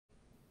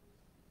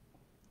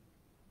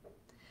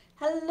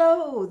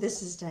Hello,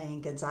 this is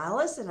Diane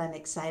Gonzalez, and I'm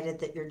excited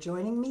that you're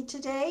joining me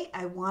today.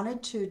 I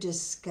wanted to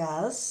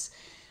discuss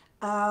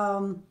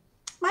um,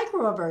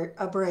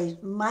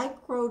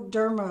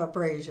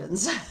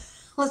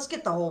 microdermabrasions. Let's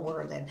get the whole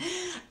word in.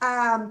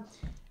 Um,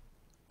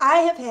 I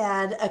have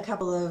had a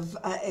couple of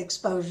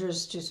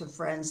exposures to some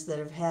friends that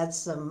have had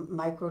some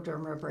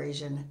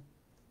microdermabrasion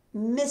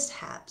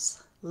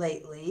mishaps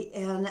lately,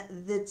 and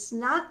it's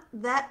not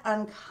that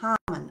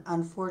uncommon,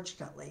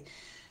 unfortunately.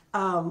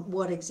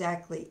 What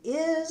exactly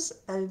is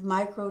a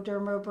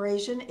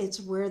microdermabrasion? It's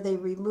where they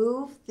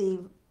remove the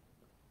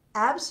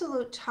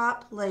absolute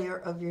top layer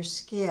of your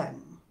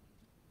skin,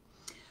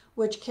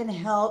 which can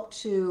help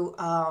to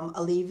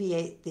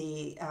alleviate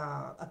the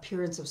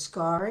appearance of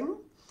scarring.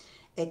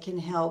 It can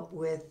help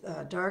with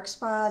dark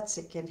spots.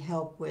 It can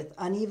help with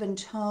uneven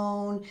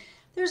tone.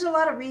 There's a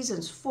lot of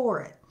reasons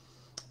for it.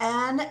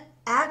 And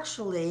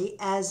actually,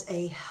 as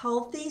a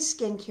healthy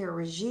skincare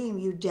regime,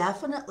 you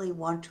definitely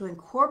want to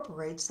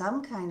incorporate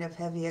some kind of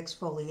heavy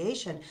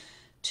exfoliation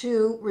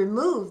to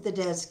remove the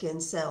dead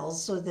skin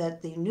cells so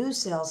that the new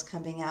cells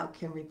coming out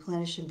can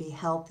replenish and be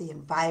healthy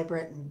and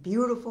vibrant and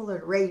beautiful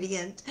and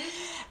radiant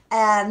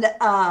and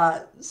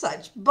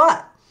such.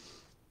 But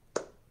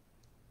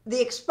the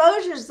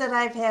exposures that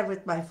I've had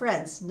with my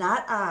friends,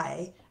 not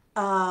I,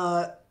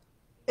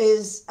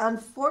 is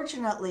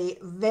unfortunately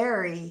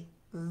very,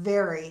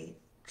 very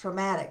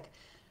traumatic.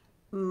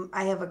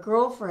 I have a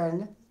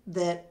girlfriend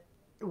that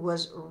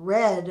was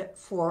red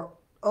for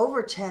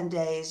over 10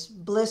 days,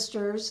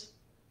 blisters,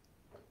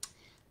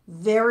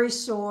 very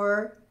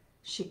sore.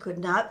 She could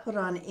not put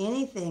on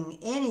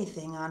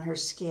anything on her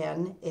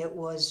skin. It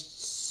was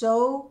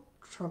so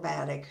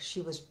traumatic. She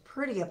was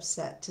pretty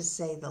upset, to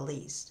say the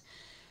least.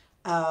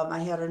 I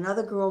had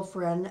another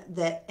girlfriend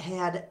that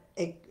had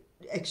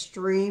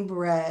extreme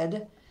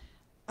red.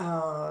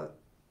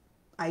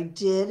 I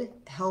did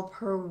help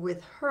her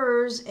with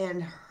hers,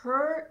 and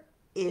her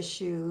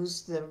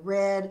issues, the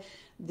red,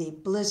 the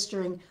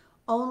blistering,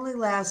 only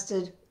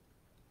lasted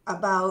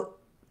about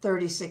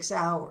 36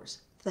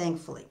 hours,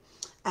 thankfully.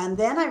 And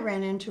then I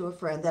ran into a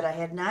friend that I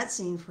had not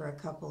seen for a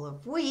couple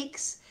of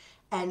weeks,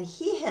 and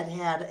he had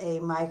had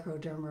a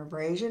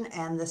microdermabrasion,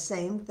 and the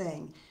same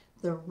thing,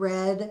 the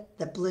red,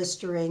 the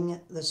blistering,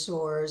 the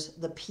sores,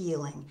 the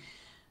peeling.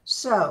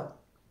 So,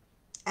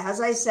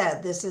 as I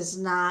said, this is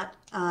not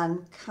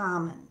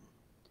uncommon.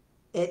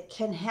 It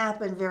can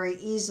happen very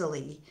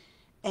easily,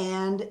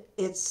 and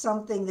it's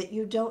something that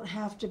you don't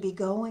have to be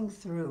going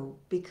through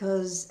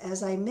because,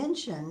 as I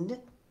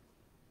mentioned,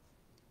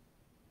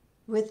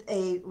 with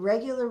a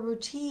regular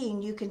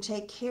routine, you can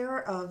take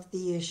care of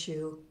the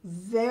issue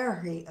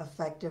very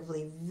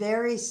effectively,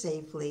 very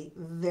safely,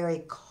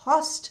 very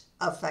cost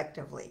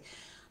effectively.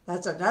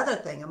 That's another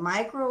thing. A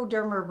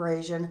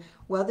microdermabrasion,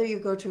 whether you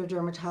go to a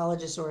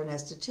dermatologist or an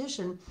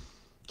esthetician,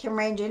 can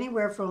range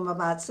anywhere from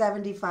about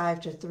 $75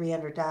 to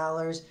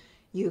 $300.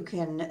 You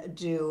can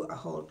do a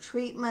whole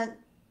treatment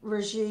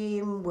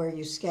regime where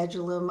you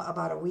schedule them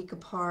about a week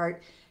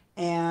apart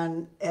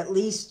and at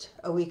least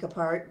a week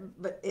apart,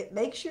 but it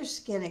makes your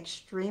skin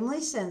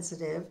extremely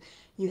sensitive.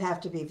 You have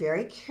to be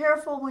very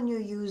careful when you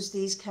use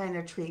these kind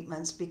of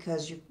treatments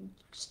because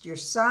your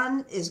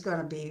sun is going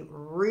to be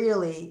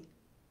really,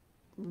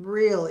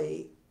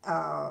 really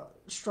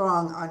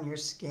strong on your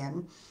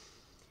skin.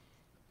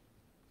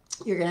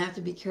 You're going to have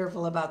to be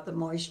careful about the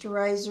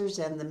moisturizers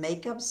and the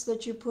makeups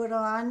that you put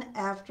on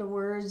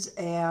afterwards,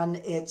 and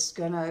it's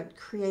going to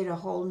create a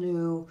whole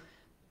new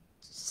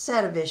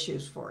set of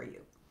issues for you.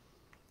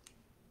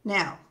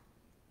 Now,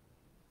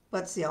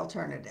 what's the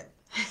alternative?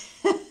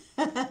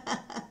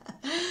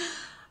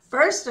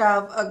 First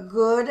off, a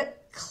good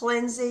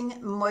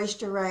cleansing,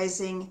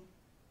 moisturizing,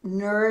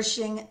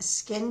 nourishing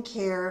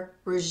skincare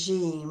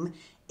regime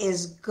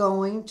is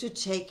going to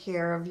take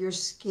care of your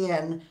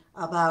skin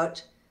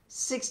about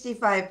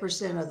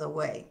 65% of the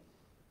way.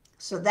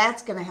 So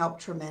that's going to help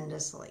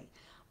tremendously.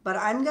 But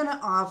I'm going to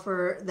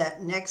offer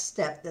that next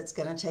step that's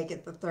going to take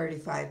it the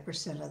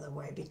 35% of the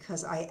way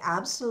because I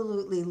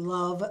absolutely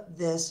love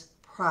this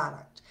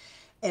product.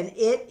 And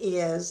it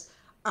is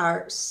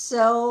our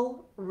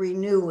cell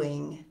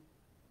renewing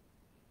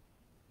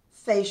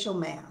facial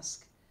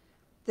mask.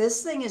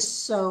 This thing is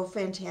so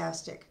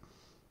fantastic.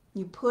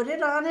 You put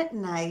it on at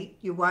night,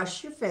 you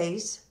wash your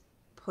face,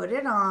 put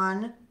it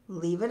on,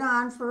 leave it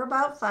on for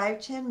about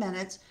 5-10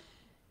 minutes.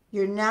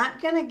 You're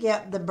not going to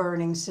get the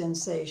burning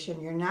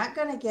sensation. You're not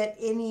going to get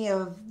any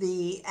of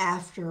the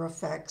after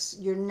effects.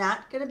 You're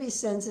not going to be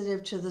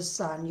sensitive to the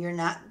sun. You're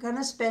not going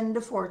to spend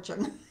a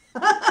fortune.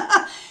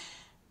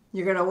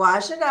 You're going to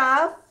wash it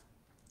off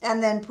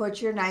and then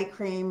put your night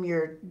cream,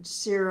 your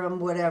serum,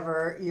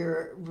 whatever,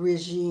 your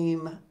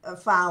regime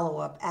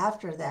follow-up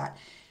after that.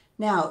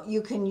 Now,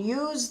 you can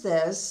use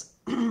this.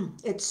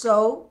 It's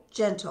so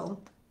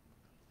gentle.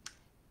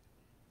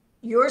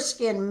 Your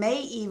skin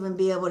may even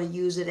be able to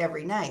use it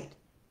every night.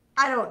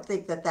 I don't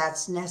think that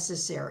that's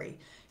necessary.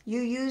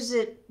 You use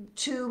it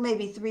 2,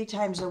 maybe 3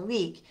 times a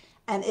week,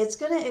 and it's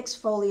going to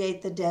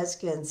exfoliate the dead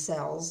skin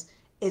cells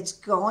It's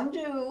going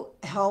to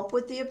help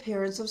with the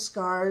appearance of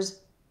scars,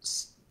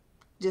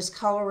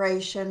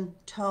 discoloration,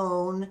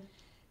 tone,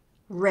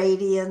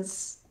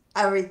 radiance,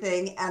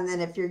 everything. And then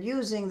if you're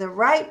using the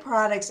right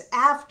products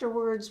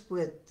afterwards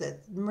with the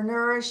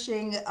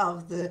nourishing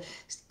of the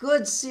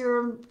good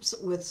serums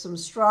with some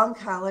strong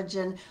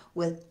collagen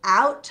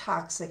without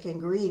toxic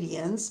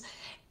ingredients,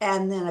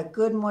 and then a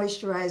good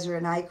moisturizer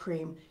and eye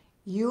cream,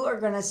 you are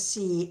going to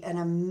see an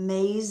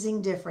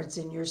amazing difference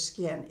in your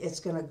skin. It's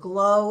going to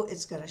glow,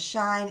 it's going to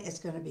shine, it's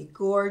going to be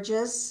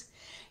gorgeous.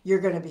 You're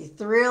going to be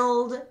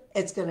thrilled.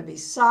 It's going to be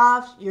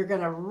soft. You're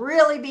going to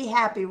really be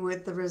happy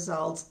with the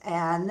results.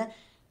 And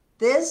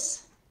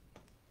this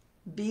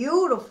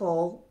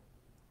beautiful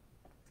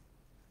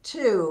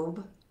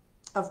tube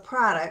of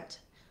product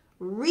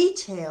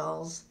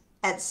retails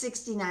at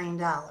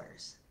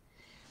 $69.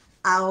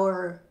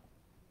 Our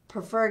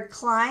preferred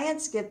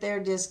clients get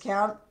their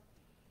discount,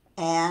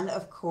 and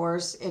of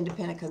course,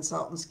 independent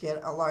consultants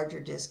get a larger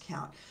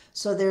discount.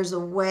 So there's a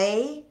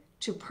way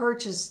to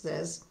purchase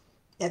this.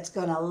 It's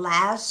going to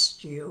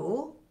last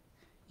you.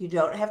 You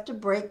don't have to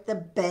break the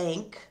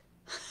bank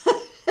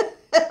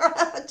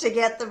to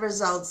get the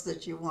results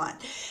that you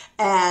want.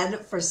 And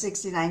for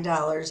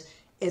 $69,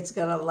 it's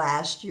going to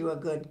last you a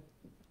good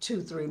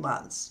 2-3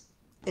 months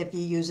if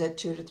you use it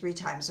 2 to 3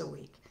 times a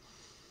week.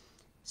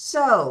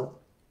 So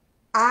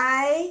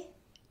I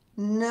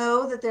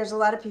know that there's a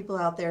lot of people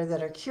out there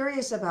that are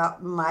curious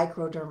about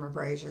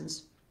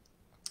microdermabrasions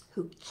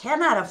who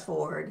cannot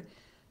afford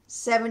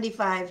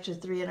 $75 to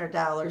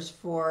 $300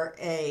 for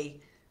a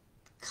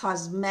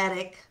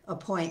cosmetic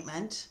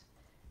appointment.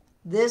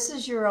 This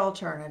is your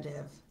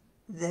alternative.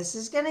 This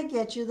is going to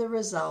get you the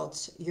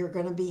results. You're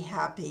going to be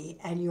happy,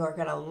 and you are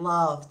going to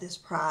love this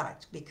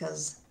product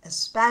because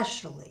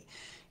especially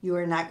you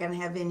are not going to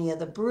have any of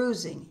the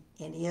bruising,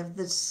 any of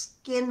the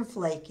skin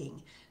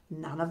flaking,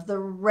 none of the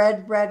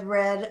red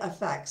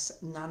effects,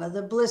 none of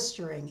the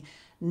blistering,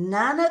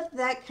 none of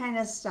that kind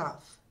of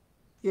stuff.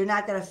 You're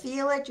not going to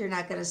feel it. You're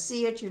not going to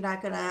see it. You're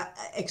not going to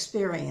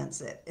experience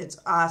it. It's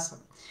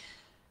awesome.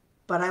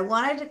 But I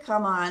wanted to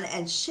come on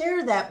and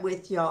share that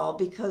with y'all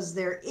because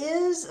there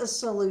is a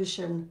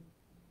solution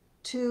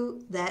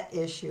to that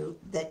issue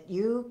that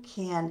you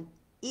can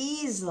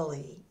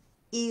easily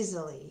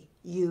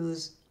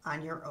use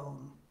on your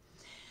own.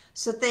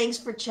 So thanks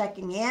for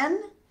checking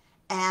in.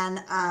 And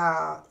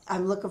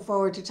I'm looking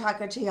forward to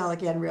talking to y'all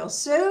again real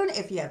soon.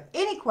 If you have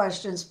any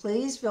questions,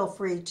 please feel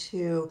free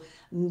to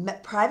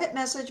private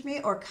message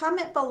me or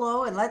comment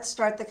below and let's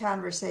start the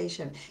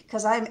conversation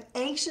because I'm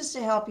anxious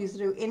to help you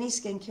through any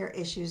skincare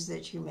issues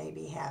that you may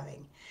be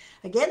having.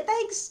 Again,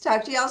 thanks.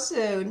 Talk to y'all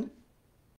soon.